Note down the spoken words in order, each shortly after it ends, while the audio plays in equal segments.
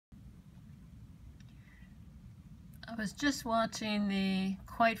I was just watching the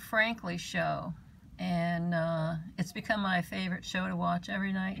Quite Frankly show, and it's become my favorite show to watch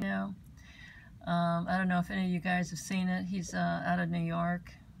every night now. I don't know if any of you guys have seen it. He's out of New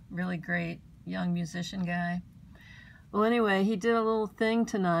York, really great young musician guy. Well, anyway, he did a little thing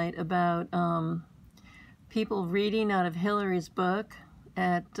tonight about people reading out of Hillary's book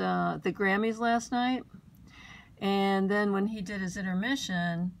at the Grammys last night. And then when he did his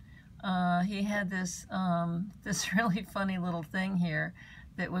intermission, he had this this really funny little thing here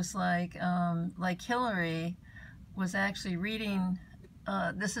that was like Hillary was actually reading.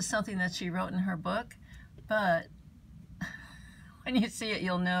 This is something that she wrote in her book, but when you see it,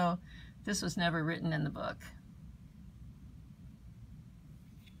 you'll know this was never written in the book.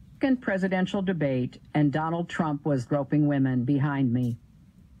 Presidential debate, and Donald Trump was groping women behind me.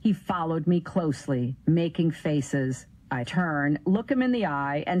 He followed me closely, making faces. I turn, look him in the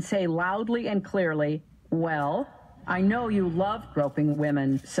eye, and say loudly and clearly, "Well, I know you love groping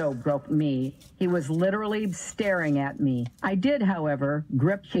women, so grope me." He was literally staring at me. I did, however,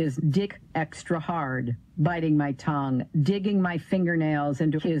 grip his dick extra hard, biting my tongue, digging my fingernails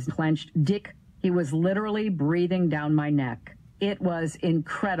into his clenched dick. He was literally breathing down my neck. It was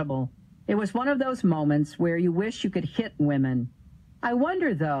incredible. It was one of those moments where you wish you could hit women. I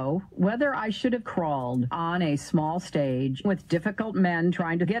wonder, though, whether I should have crawled on a small stage with difficult men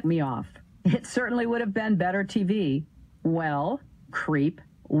trying to get me off. It certainly would have been better TV. Well, creep,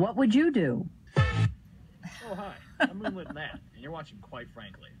 what would you do? Oh, hi. I'm Moonlit Matt, and you're watching Quite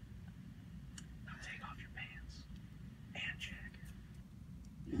Frankly. Now take off your pants and jacket.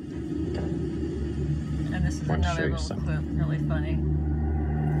 And this is another little clip, really funny.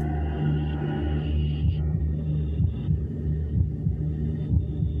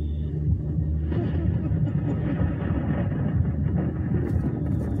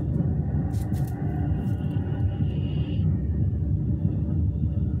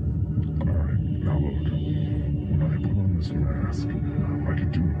 Mask. I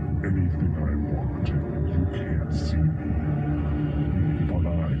can do anything I want. You can't see me, but I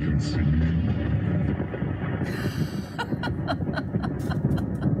can see you.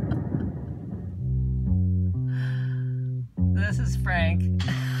 This is Frank.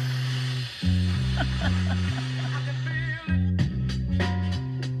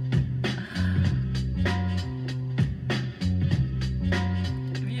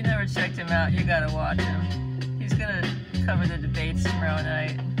 If you never checked him out, you gotta watch him. He's gonna cover the debates tomorrow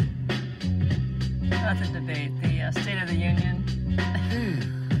night. Not the debate, the State of the Union.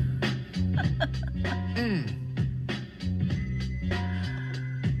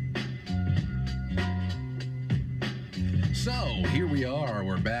 So, here we are.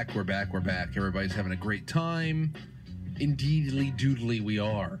 We're back. Everybody's having a great time. Indeedly doodly we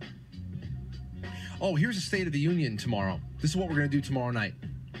are. Oh, here's the State of the Union tomorrow. This is what we're going to do tomorrow night.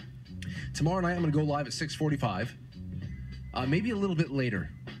 Tomorrow night, I'm going to go live at 6:45. Maybe a little bit later.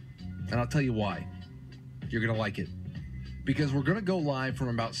 And I'll tell you why. You're going to like it. Because we're going to go live from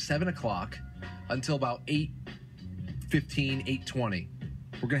about 7 o'clock until about 8:15, 8:20.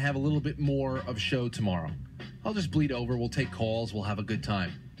 We're going to have a little bit more of show tomorrow. I'll just bleed over. We'll take calls. We'll have a good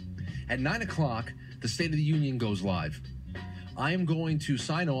time. At 9 o'clock, the State of the Union goes live. I am going to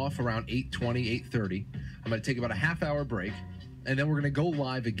sign off around 8:20, 8:30. I'm going to take about a half-hour break. And then we're going to go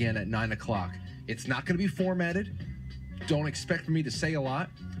live again at 9 o'clock. It's not going to be formatted. Don't expect me to say a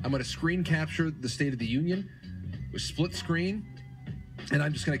lot. I'm going to screen capture the State of the Union with split screen. And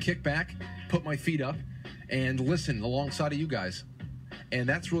I'm just going to kick back, put my feet up, and listen alongside of you guys. And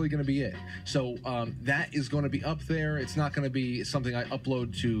that's really going to be it. So that is going to be up there. It's not going to be something I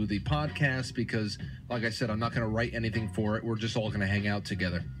upload to the podcast because, like I said, I'm not going to write anything for it. We're just all going to hang out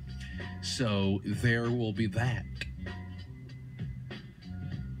together. So there will be that.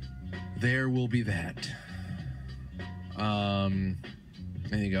 There will be that.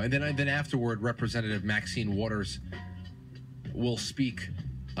 There you go. And then afterward, Representative Maxine Waters will speak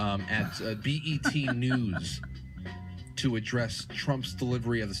at BET News to address Trump's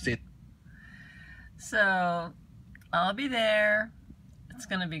delivery of the state. So I'll be there. It's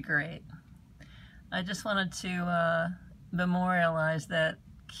going to be great. I just wanted to memorialize that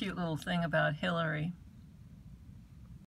cute little thing about Hillary.